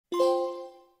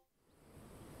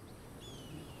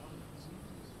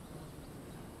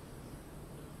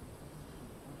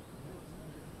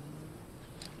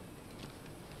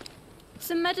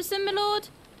some medicine, my lord?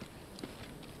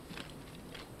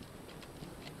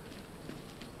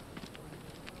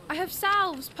 I have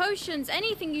salves, potions,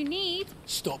 anything you need.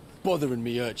 Stop bothering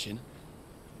me, urchin,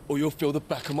 or you'll feel the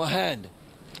back of my hand.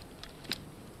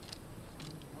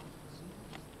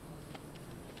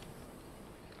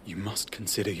 You must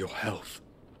consider your health,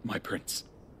 my prince.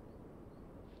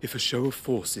 If a show of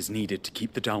force is needed to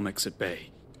keep the Dalmex at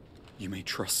bay, you may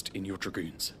trust in your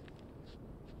dragoons.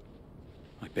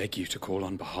 I beg you to call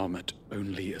on Bahamut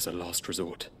only as a last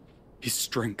resort. His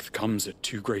strength comes at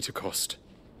too great a cost.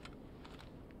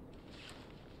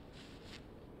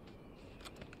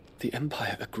 The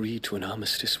Empire agreed to an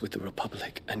armistice with the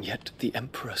Republic, and yet the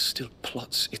Emperor still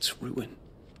plots its ruin.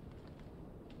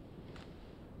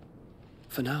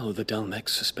 For now, the Dalmex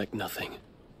suspect nothing,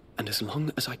 and as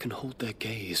long as I can hold their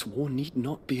gaze, war need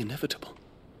not be inevitable.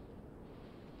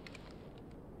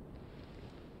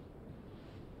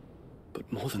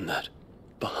 But more than that,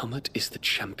 Bahamut is the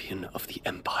champion of the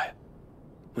Empire.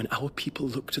 When our people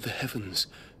look to the heavens,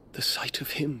 the sight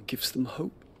of him gives them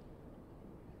hope.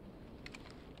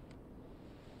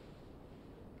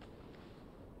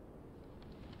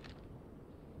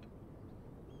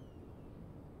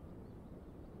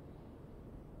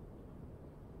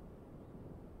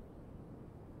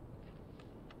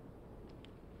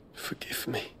 Forgive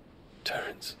me,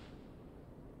 Terence.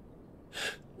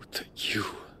 Would that you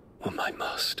were my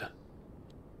master.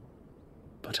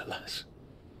 But alas.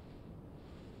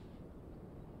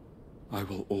 I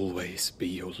will always be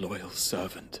your loyal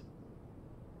servant.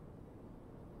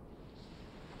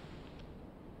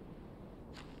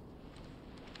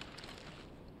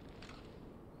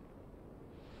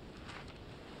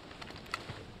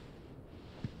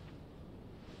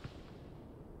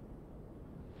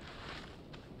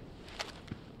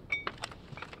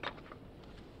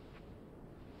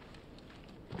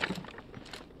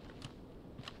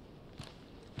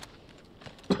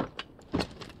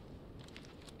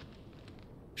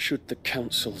 Should the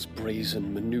Council's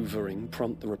brazen maneuvering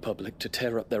prompt the Republic to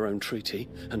tear up their own treaty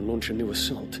and launch a new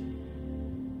assault,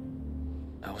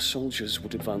 our soldiers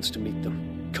would advance to meet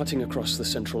them, cutting across the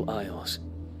Central Isles,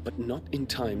 but not in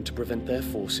time to prevent their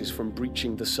forces from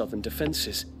breaching the southern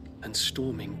defenses and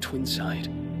storming Twinside.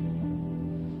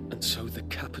 And so the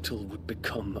capital would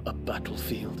become a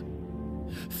battlefield.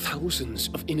 Thousands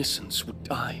of innocents would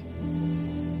die.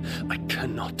 I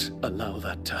cannot allow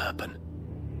that to happen.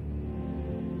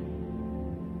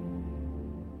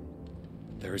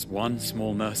 There is one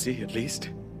small mercy, at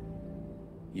least.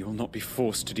 You will not be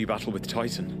forced to do battle with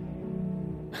Titan.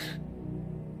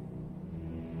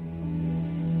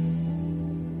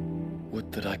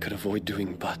 Would that I could avoid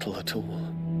doing battle at all.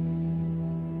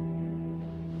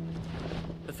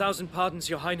 1,000 pardons,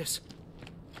 Your Highness.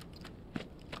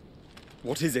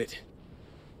 What is it?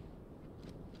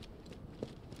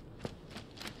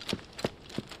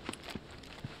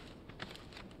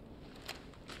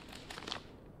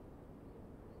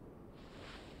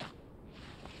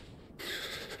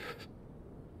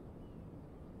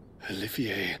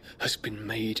 Olivier has been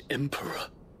made Emperor.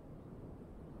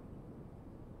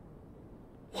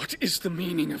 What is the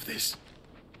meaning of this?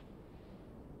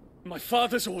 My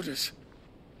father's orders.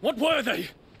 What were they?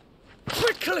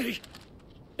 Quickly!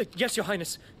 Yes, Your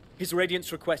Highness. His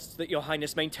Radiance requests that Your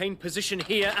Highness maintain position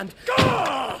here and...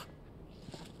 Ah!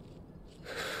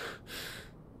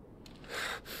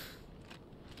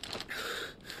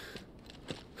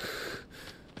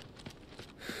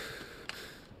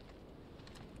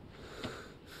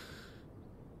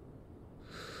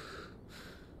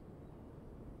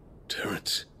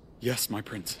 Terence. Yes, my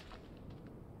prince.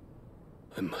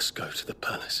 I must go to the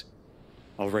palace.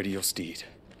 I'll ready your steed.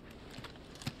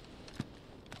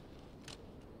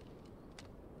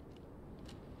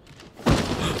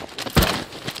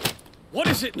 What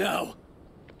is it now?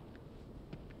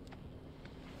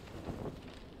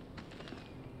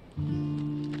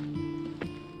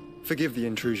 Forgive the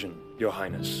intrusion, Your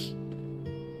Highness.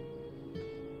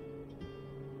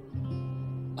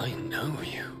 I know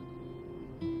you.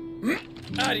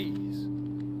 At ease.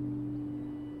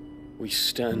 We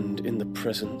stand in the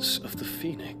presence of the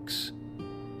Phoenix.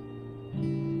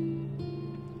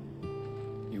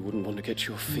 You wouldn't want to get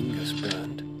your fingers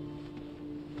burned.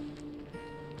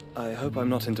 I hope I'm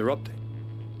not interrupting.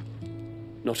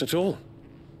 Not at all.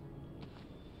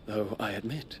 Though I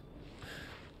admit,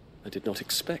 I did not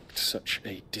expect such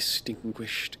a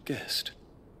distinguished guest.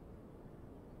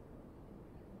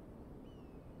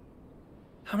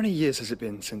 How many years has it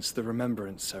been since the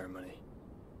Remembrance ceremony?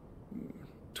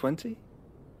 20?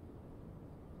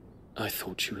 I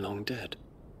thought you long dead.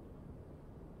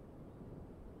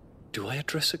 Do I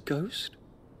address a ghost?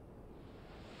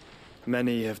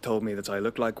 Many have told me that I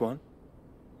look like one.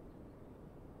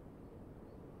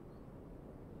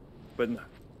 But no.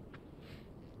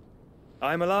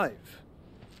 I'm alive.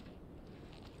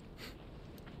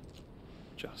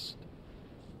 Just.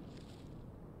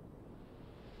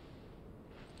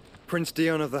 Prince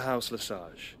Dion of the House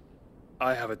Lesage,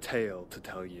 I have a tale to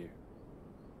tell you.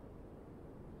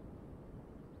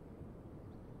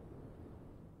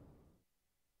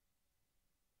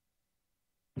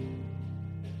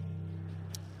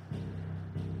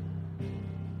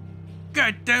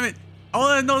 God damn it! I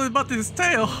want to know about this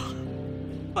tale.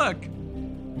 Fuck.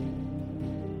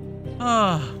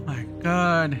 Oh my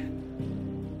god.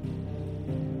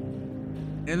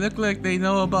 It looked like they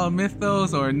know about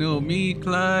Mythos or knew me,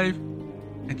 Clive.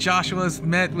 And Joshua's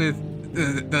met with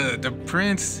the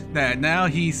prince that now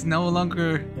he's no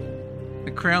longer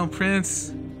the crown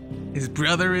prince. His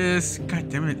brother is. God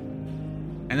damn it.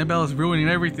 Annabelle is ruining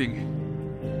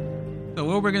everything. So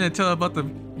what we're gonna tell about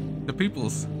the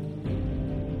peoples?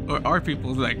 Or our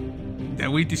peoples, like,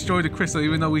 that we destroyed the crystal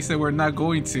even though we said we're not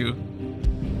going to.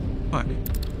 Fuck.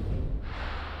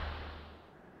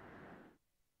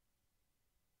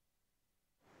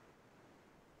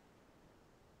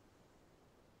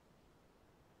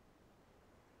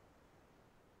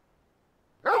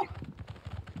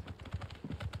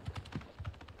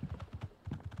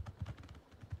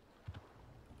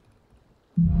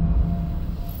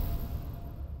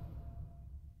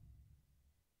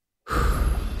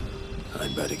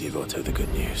 I'd better give Otto the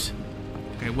good news.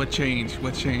 Okay, what changed?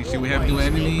 What changed? Do we have new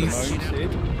enemies?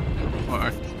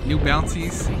 Or new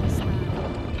bounties?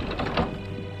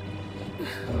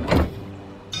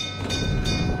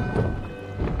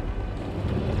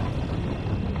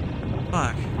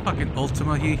 Fuck. Fucking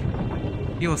Ultima,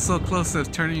 he was so close to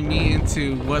turning me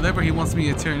into whatever he wants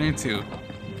me to turn into.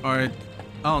 Or, I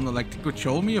don't know, like to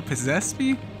control me or possess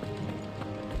me?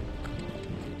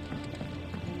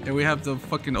 And we have the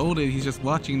fucking Odin, he's just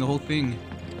watching the whole thing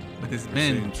with his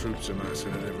men. Same troops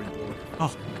amassing at every border.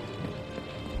 Oh.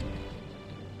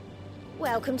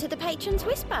 Welcome to the Patron's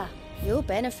Whisper. Your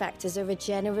benefactors are a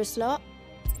generous lot.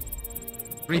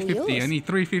 350, I need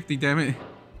 350, damn it.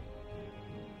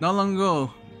 Not long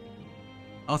ago,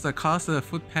 I was accosted a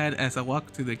footpad as I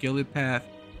walked to the gilded path.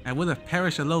 I would have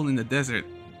perished alone in the desert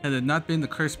had it not been the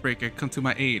curse breaker come to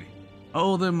my aid. I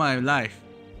owe them my life.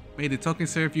 May the token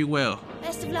serve you well.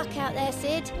 Best of luck out there,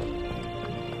 Sid.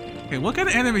 Okay, what kind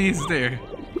of enemy is there?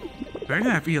 Better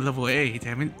not be a level A,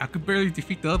 damn it. I could barely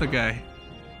defeat the other guy.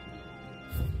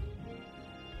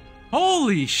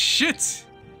 Holy shit!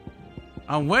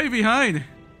 I'm way behind.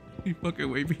 You fucking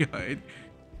way behind.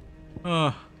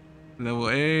 Oh, level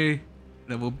A,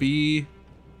 level B,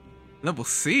 level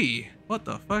C. What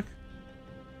the fuck?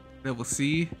 Level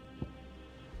C.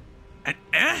 An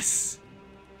S?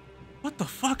 What the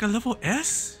fuck, a level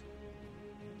S?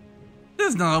 This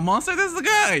is not a monster, this is the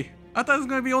guy! I thought it was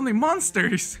gonna be only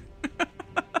monsters.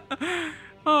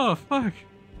 Oh, fuck.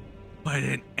 But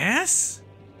an S?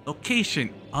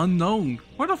 Location, unknown.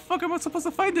 Where the fuck am I supposed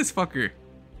to find this fucker?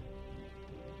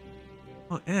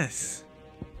 Oh, S.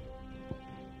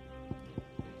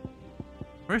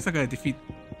 First I gotta defeat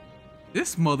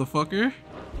this motherfucker.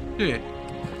 Shit.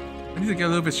 I need to get a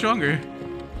little bit stronger.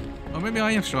 Or maybe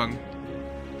I am strong.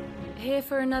 Here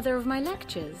for another of my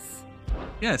lectures?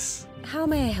 Yes. How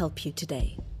may I help you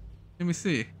today? Let me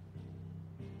see.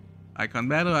 Icon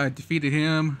battle, I defeated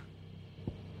him.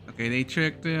 Okay, they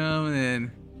tricked him and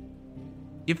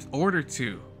give order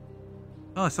to.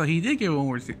 Oh, so he did give an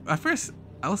order to. At first,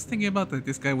 I was thinking about that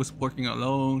this guy was working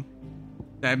alone.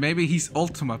 That maybe he's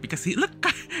Ultima because he look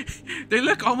they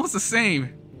look almost the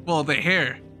same. Well, their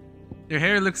hair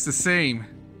looks the same.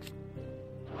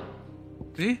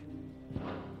 See?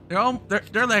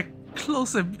 They're like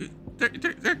close.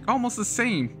 They're almost the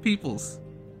same peoples.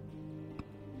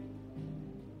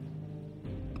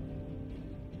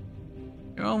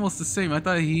 They're almost the same. I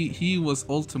thought he was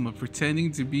Ultima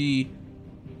pretending to be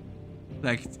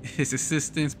like his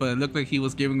assistant, but it looked like he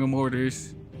was giving him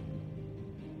orders.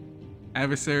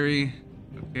 Adversary,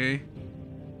 okay.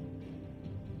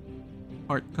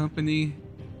 Heart Company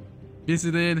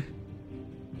visited.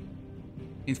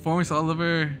 Informs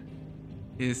Oliver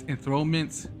his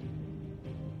enthronement.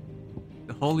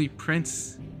 The Holy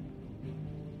Prince.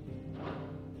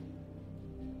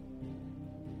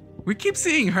 We keep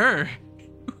seeing her.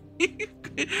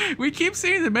 We keep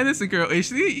seeing the medicine girl. Is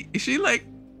she like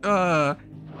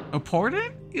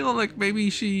important? You know, like maybe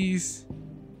she's,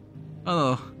 I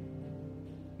don't know,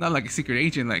 not like a secret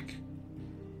agent,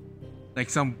 like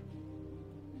some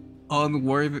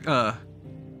unworthy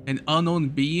an unknown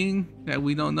being that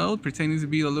we don't know, pretending to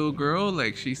be a little girl.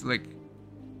 Like she's like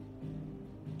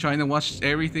trying to watch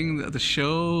everything, the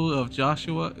show of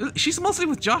Joshua. She's mostly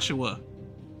with Joshua.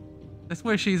 That's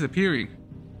where she's appearing.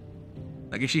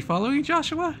 Like, is she following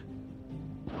Joshua?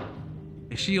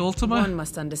 Is she Ultima? One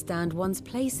must understand one's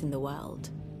place in the world.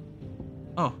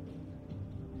 Oh.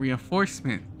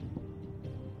 Reinforcement.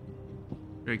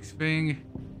 Drake's thing.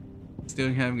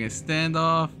 Still having a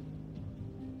standoff.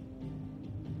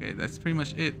 Okay, that's pretty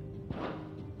much it.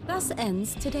 Thus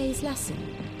ends today's lesson.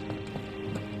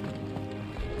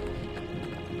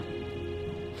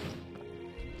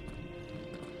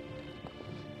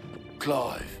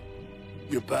 Clive,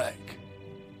 you're back.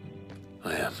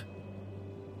 I am.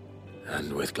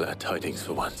 And with glad tidings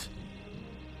for once.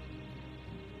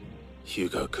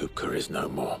 Hugo Kupka is no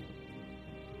more.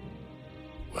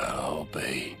 Well, I'll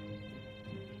be.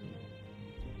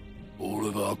 All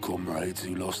of our comrades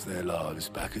who lost their lives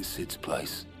back at Sid's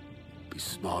place be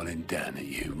smiling down at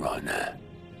you right now.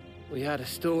 We had a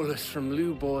stolus from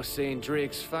Lubor saying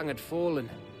Drake's fang had fallen.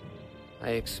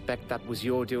 I expect that was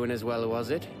your doing as well, was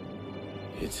it?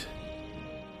 It's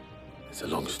a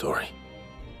long story.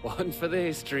 One for the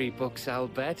history books, I'll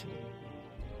bet.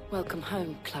 Welcome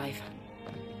home, Clive.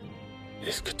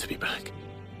 It's good to be back.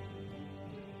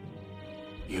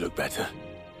 You look better.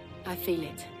 I feel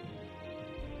it.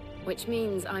 Which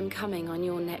means I'm coming on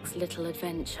your next little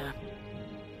adventure.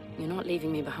 You're not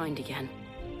leaving me behind again.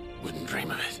 Wouldn't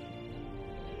dream of it.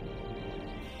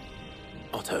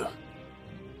 Otto.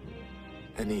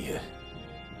 Any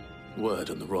word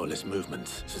on the Royalist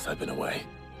movement since I've been away?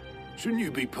 Shouldn't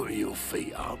you be putting your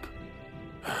feet up?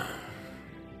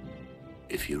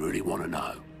 If you really want to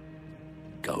know,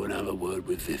 go and have a word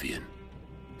with Vivian.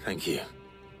 Thank you.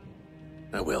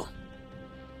 I will.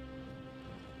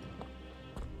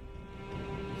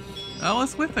 I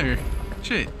was with her.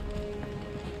 Shit.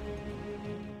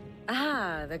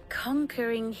 Ah, the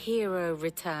conquering hero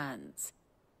returns.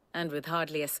 And with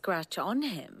hardly a scratch on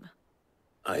him.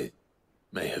 I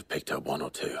may have picked up one or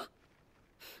two.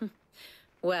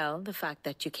 Well, the fact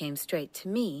that you came straight to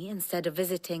me instead of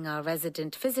visiting our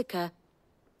resident Physica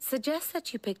suggests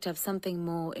that you picked up something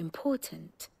more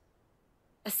important.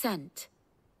 A scent.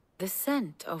 The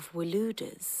scent of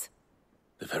Waloeders.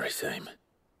 The very same.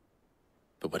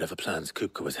 But whatever plans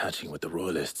Kupka was hatching with the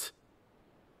Royalists,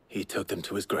 he took them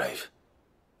to his grave.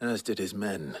 As did his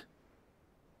men.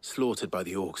 Slaughtered by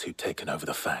the Orcs who'd taken over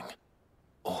the Fang.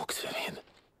 Orcs, Vivian.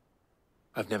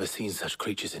 I've never seen such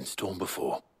creatures in Storm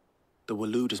before. The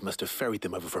Waloeders must have ferried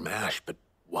them over from Ash, but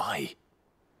why?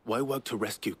 Why work to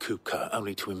rescue Kupka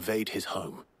only to invade his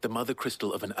home, the mother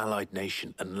crystal of an allied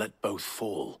nation, and let both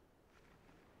fall?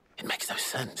 It makes no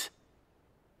sense.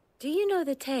 Do you know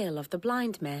the tale of the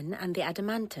blind men and the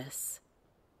Adamantus?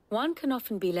 One can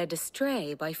often be led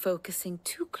astray by focusing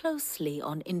too closely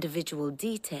on individual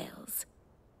details.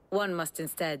 One must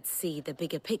instead see the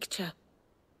bigger picture.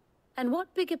 And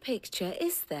what bigger picture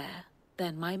is there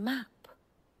than my map?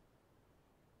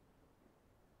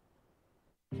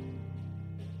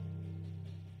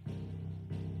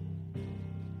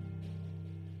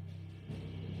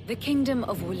 The Kingdom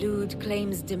of Waloed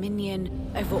claims dominion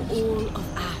over all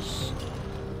of Ash.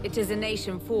 It is a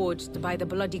nation forged by the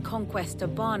bloody conquest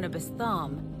of Barnabas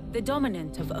Tharm, the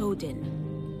dominant of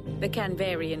Odin. The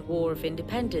Canvarian War of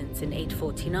Independence in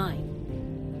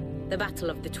 849. The Battle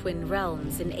of the Twin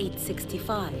Realms in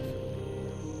 865.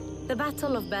 The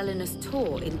Battle of Belinus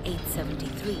Tor in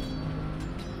 873.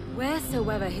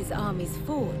 Wheresoever his armies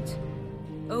fought,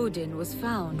 Odin was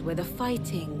found where the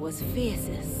fighting was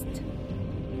fiercest.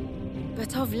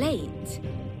 But of late,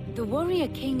 the warrior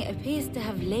king appears to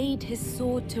have laid his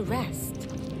sword to rest.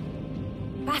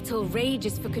 Battle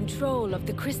rages for control of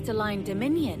the crystalline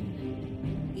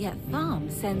dominion. Yet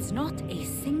Tharm sends not a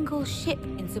single ship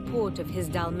in support of his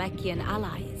Dhalmekian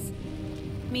allies.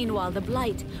 Meanwhile, the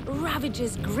Blight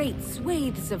ravages great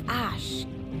swathes of Ash.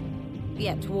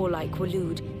 Yet warlike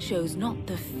Waloed shows not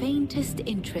the faintest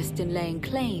interest in laying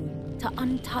claim to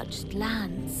untouched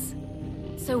lands.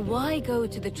 So why go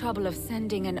to the trouble of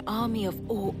sending an army of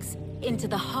orcs into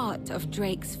the heart of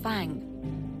Drake's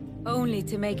Fang, only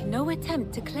to make no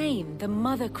attempt to claim the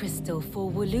Mother Crystal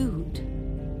for Waloed?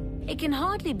 It can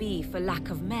hardly be for lack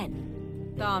of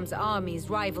men. Tharm's armies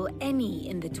rival any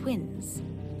in the Twins.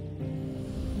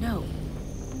 No.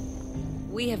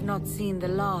 We have not seen the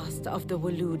last of the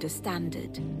Waloeder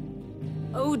standard.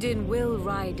 Odin will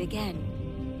ride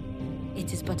again.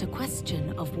 It is but a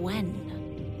question of when.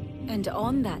 And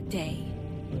on that day,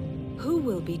 who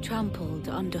will be trampled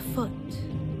underfoot?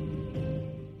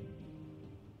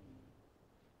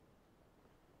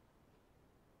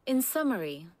 In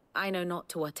summary, I know not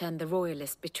to what end the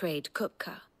Royalist betrayed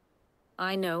Kupka.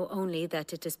 I know only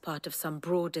that it is part of some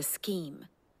broader scheme.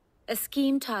 A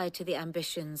scheme tied to the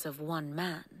ambitions of one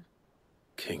man.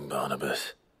 King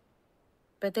Barnabas.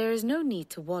 But there is no need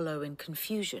to wallow in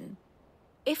confusion.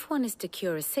 If one is to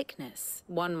cure a sickness,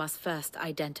 one must first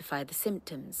identify the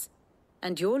symptoms.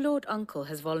 And your Lord Uncle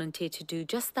has volunteered to do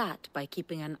just that by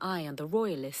keeping an eye on the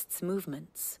Royalists'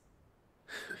 movements.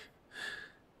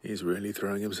 He's really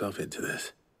throwing himself into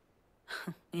this.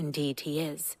 Indeed he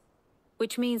is.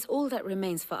 Which means all that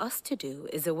remains for us to do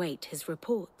is await his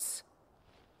reports.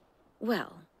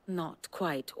 Well, not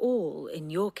quite all in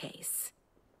your case.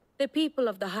 The people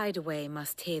of the Hideaway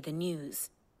must hear the news.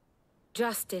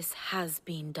 Justice has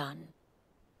been done.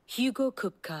 Hugo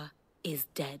Kupka is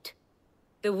dead.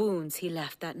 The wounds he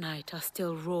left that night are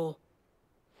still raw,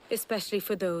 especially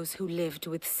for those who lived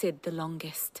with Sid the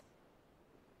longest.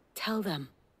 Tell them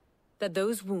that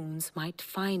those wounds might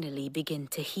finally begin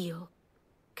to heal.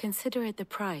 Consider it the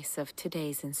price of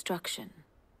today's instruction.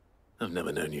 I've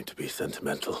never known you to be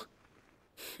sentimental.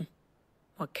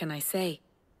 What can I say?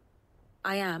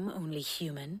 I am only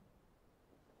human.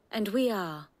 And we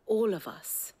are, all of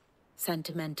us,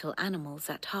 sentimental animals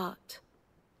at heart.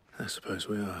 I suppose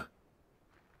we are.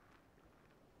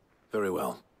 Very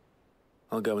well.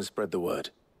 I'll go and spread the word.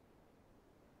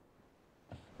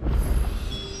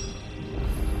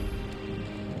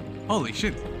 Holy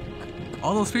shit.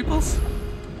 All those peoples?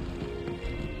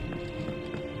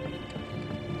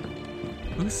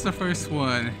 Who's the first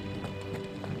one?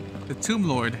 The Tomb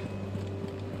Lord.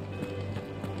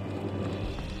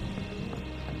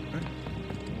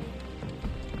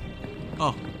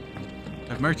 Oh,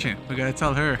 the merchant. We gotta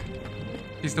tell her.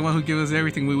 She's the one who gives us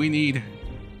everything we need.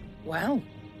 Well,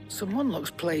 someone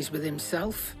looks pleased with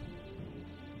himself.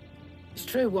 It's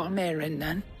true what I'm hearing,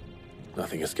 then.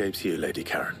 Nothing escapes you, Lady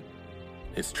Karen.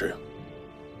 It's true.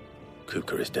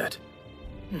 Kupka is dead.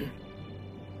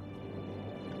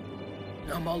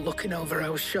 No more looking over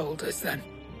our shoulders, then.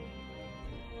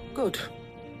 Good.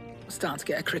 I'm starting to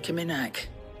get a crick in my neck.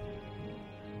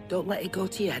 Don't let it go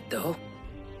to your head, though.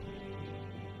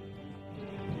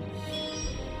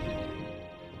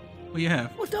 What do you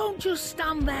have? Well, don't just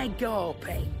stand there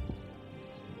gawping.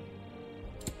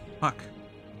 Fuck.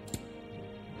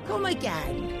 Come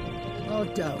again. Oh,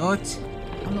 don't. Oh,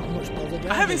 I'm not much bothered.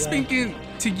 I haven't been speaking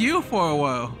to you for a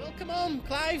while. Well, come on,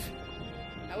 Clive.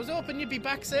 I was hoping you'd be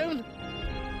back soon.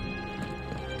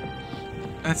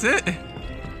 That's it?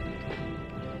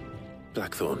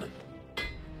 Blackthorn,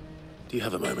 do you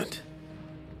have a moment?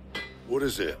 What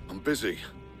is it? I'm busy.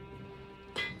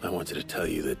 I wanted to tell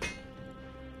you that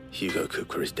Hugo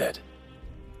Kupka is dead.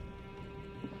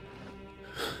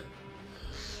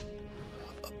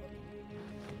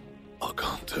 I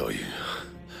can't tell you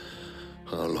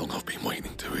how long I've been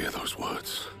waiting to hear those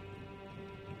words.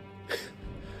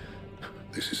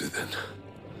 This is it then.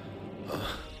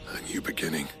 A new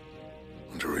beginning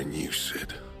under a new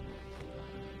Sid.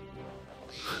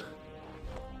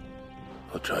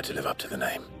 I'll try to live up to the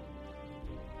name.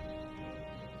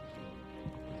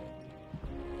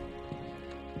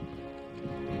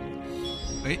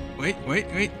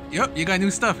 Wait. Yup, you got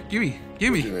new stuff. Gimme. What do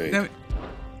you need? Damn it.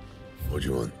 What do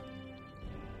you want?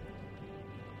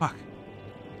 Fuck.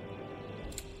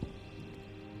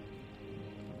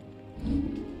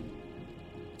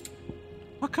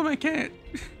 How come I can't?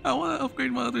 I want to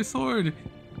upgrade my other sword.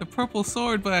 The purple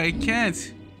sword, but I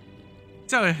can't.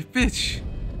 Sorry, bitch.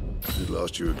 It'd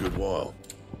last you a good while.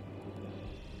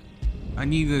 I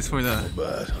need this for the... Not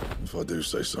bad, if I do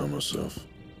say so myself.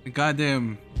 The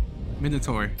goddamn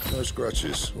Minotaur. No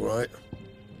scratches, all right?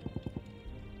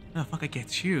 Oh, fuck, I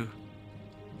get you.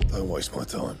 Don't waste my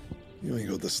time. You ain't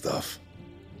got the stuff.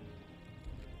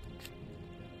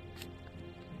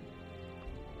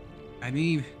 I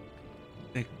need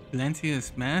the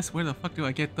Lantius mask. Where the fuck do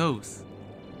I get those?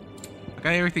 I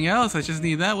got everything else. I just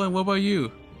need that one. What about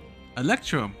you?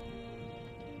 Electrum.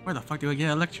 Where the fuck do I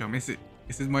get Electrum? Is it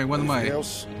my one of my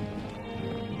else?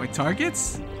 My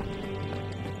targets?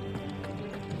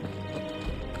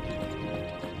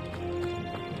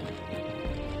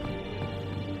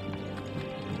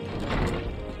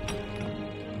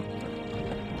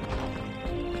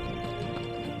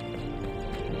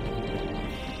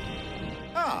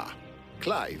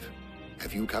 Clive,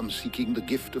 have you come seeking the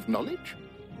gift of knowledge?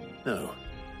 No.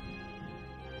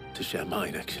 To share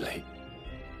mine, actually.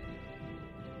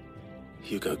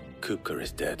 Hugo Kupka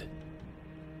is dead.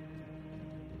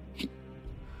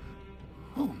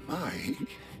 Oh my.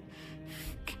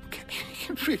 Can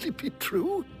it really be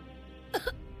true?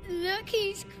 Look,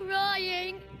 he's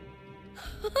crying.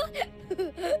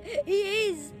 He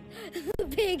is.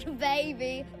 Big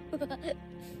baby.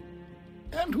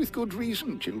 And with good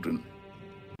reason, children.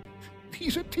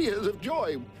 These are tears of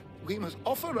joy. We must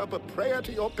offer up a prayer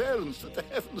to your parents that the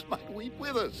heavens might weep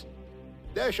with us.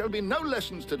 There shall be no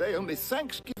lessons today, only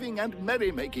thanksgiving and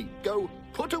merrymaking. Go,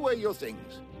 put away your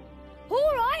things.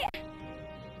 All right.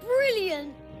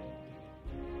 Brilliant.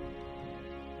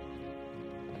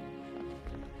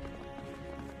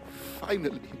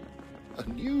 Finally, a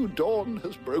new dawn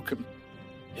has broken.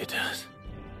 It has.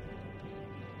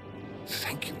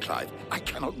 Thank you, Clive. I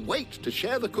cannot wait to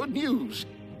share the good news.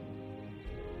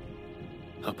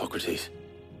 Hippocrates.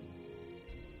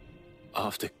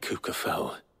 After Kupka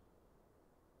fell,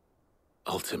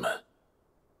 Ultima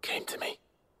came to me.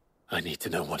 I need to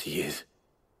know what he is.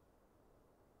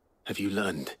 Have you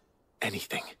learned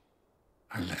anything?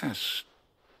 Alas,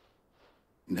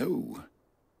 no.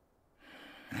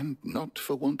 And not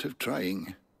for want of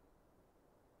trying.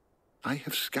 I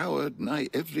have scoured nigh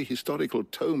every historical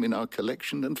tome in our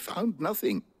collection and found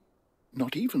nothing.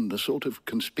 Not even the sort of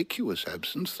conspicuous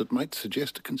absence that might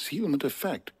suggest a concealment of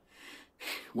fact.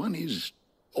 One is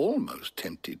almost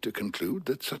tempted to conclude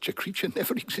that such a creature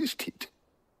never existed.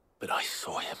 But I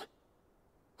saw him.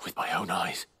 With my own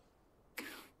eyes.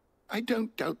 I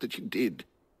don't doubt that you did.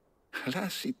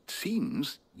 Alas, it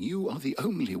seems you are the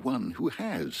only one who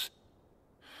has.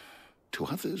 To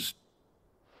others,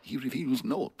 he reveals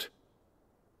naught.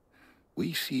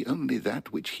 We see only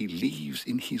that which he leaves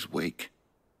in his wake,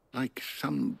 like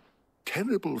some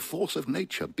terrible force of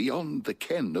nature beyond the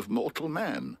ken of mortal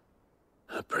man.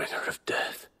 A bringer of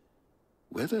death.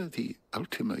 Whether the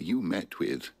Ultima you met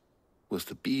with was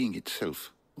the being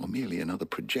itself, or merely another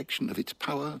projection of its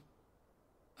power,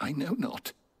 I know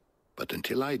not. But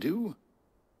until I do,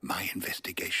 my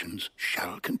investigations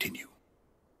shall continue.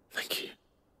 Thank you.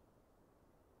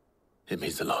 It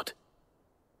means a lot.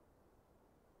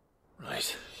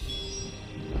 Right.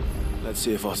 Let's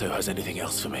see if Otto has anything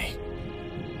else for me.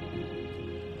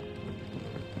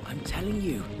 I'm telling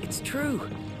you, it's true.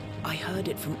 I heard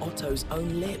it from Otto's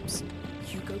own lips.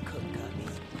 Hugo Kupka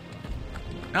is...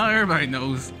 Now everybody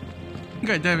knows.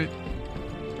 God damn it.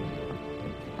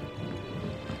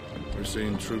 We're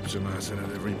seeing troops amassing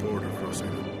at every border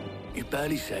crossing. You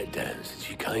barely sat down since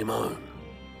you came home.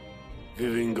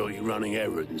 Vivian got you running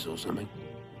errands or something?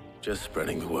 Just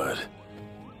spreading the word.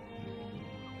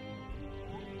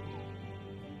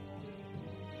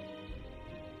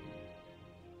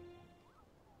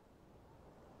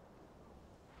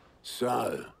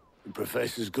 So, the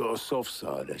Professor's got a soft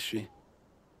side, has she?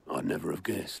 I'd never have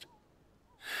guessed.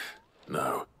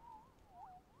 No.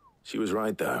 She was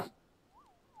right, though.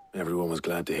 Everyone was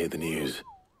glad to hear the news.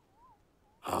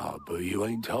 Ah, but you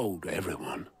ain't told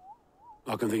everyone.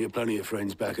 I can think of plenty of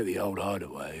friends back at the old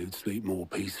hideaway who'd sleep more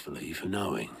peacefully for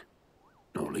knowing.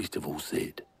 Not least of all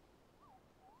Sid.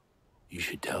 You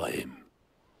should tell him.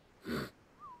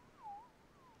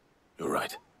 You're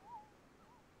right.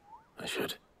 I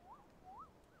should.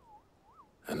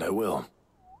 And I will.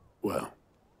 Well,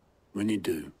 when you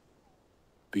do,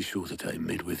 be sure to take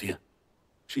Mid with you.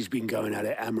 She's been going at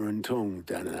it hammer and tong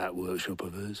down in that workshop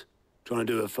of hers, trying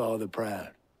to do her father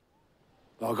proud.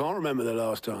 I can't remember the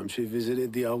last time she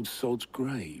visited the old sod's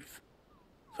grave.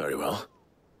 Very well.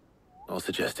 I'll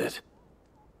suggest it.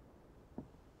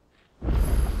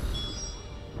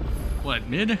 What,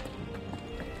 Mid?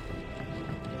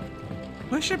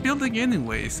 What's she building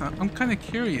anyways? I'm kind of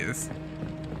curious.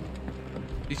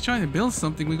 He's trying to build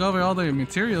something. We got over all the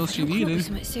materials she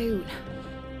needed. Soon.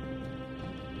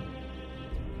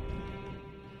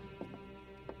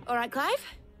 All right, Clive.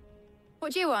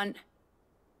 What do you want?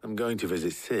 I'm going to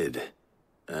visit Sid,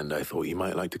 and I thought you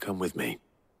might like to come with me.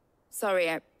 Sorry,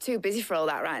 I'm too busy for all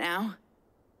that right now.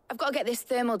 I've got to get this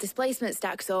thermal displacement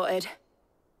stack sorted.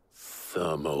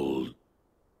 Thermal...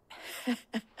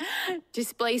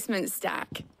 Displacement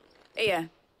stack. Here.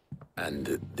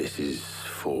 And this is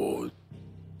for...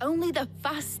 Only the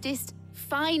fastest,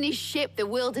 finest ship the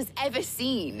world has ever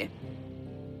seen.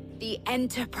 The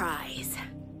Enterprise.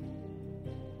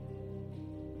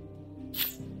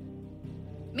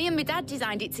 Me and my dad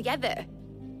designed it together.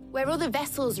 Where other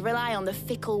vessels rely on the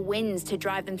fickle winds to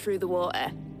drive them through the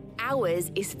water,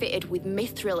 ours is fitted with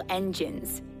mithril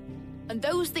engines. And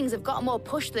those things have got more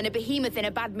push than a behemoth in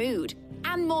a bad mood,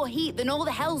 and more heat than all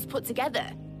the hells put together.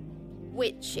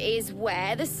 Which is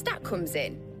where the stack comes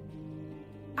in.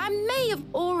 I may have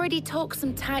already talked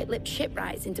some tight-lipped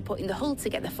shipwrights into putting the hull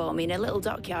together for me in a little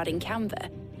dockyard in Canva.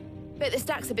 But the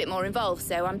stack's a bit more involved,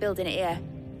 so I'm building it here.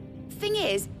 Thing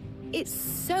is, it's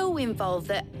so involved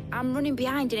that I'm running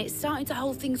behind and it's starting to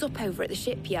hold things up over at the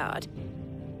shipyard.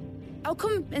 I'll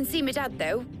come and see my dad,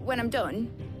 though, when I'm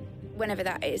done. Whenever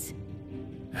that is.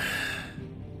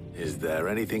 Is there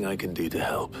anything I can do to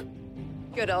help?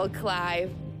 Good old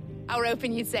Clive. I were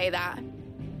hoping you'd say that.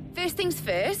 First things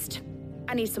first,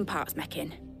 I need some parts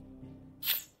meching.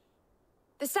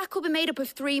 The stack will be made up of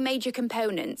 3 major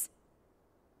components.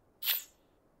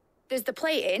 There's the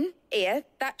plating, here,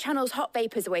 that channels hot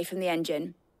vapors away from the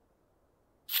engine.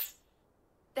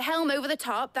 The helm over the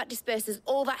top, that disperses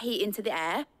all that heat into the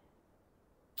air.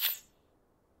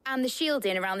 And the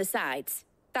shielding around the sides.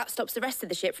 That stops the rest of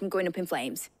the ship from going up in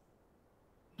flames.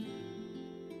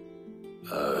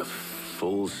 A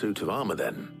full suit of armor,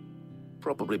 then?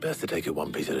 Probably best to take it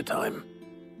one piece at a time.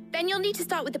 Then you'll need to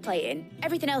start with the plating.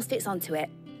 Everything else fits onto it.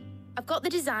 I've got the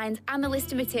designs and the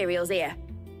list of materials here.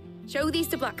 Show these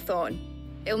to Blackthorn.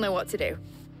 He'll know what to do.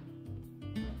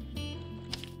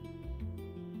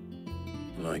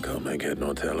 I can't make head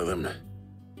nor tail of them.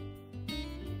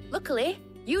 Luckily,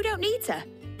 you don't need to.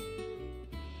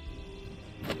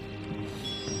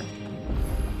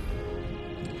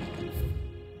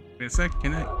 Wait a sec,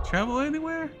 can I travel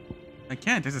anywhere? I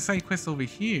can't, there's a side quest over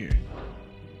here.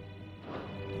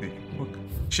 Okay, look.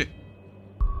 Shit.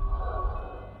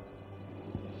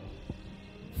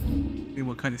 See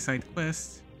what kind of side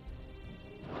quest?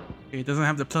 Okay, it doesn't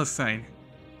have the plus sign.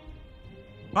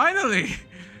 Finally!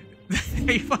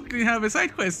 They fucking have a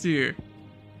side quest here.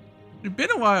 It's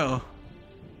been a while.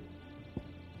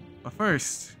 But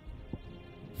first,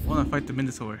 I wanna fight the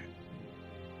Minotaur.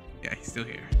 Yeah, he's still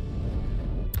here.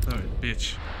 Sorry,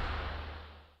 bitch.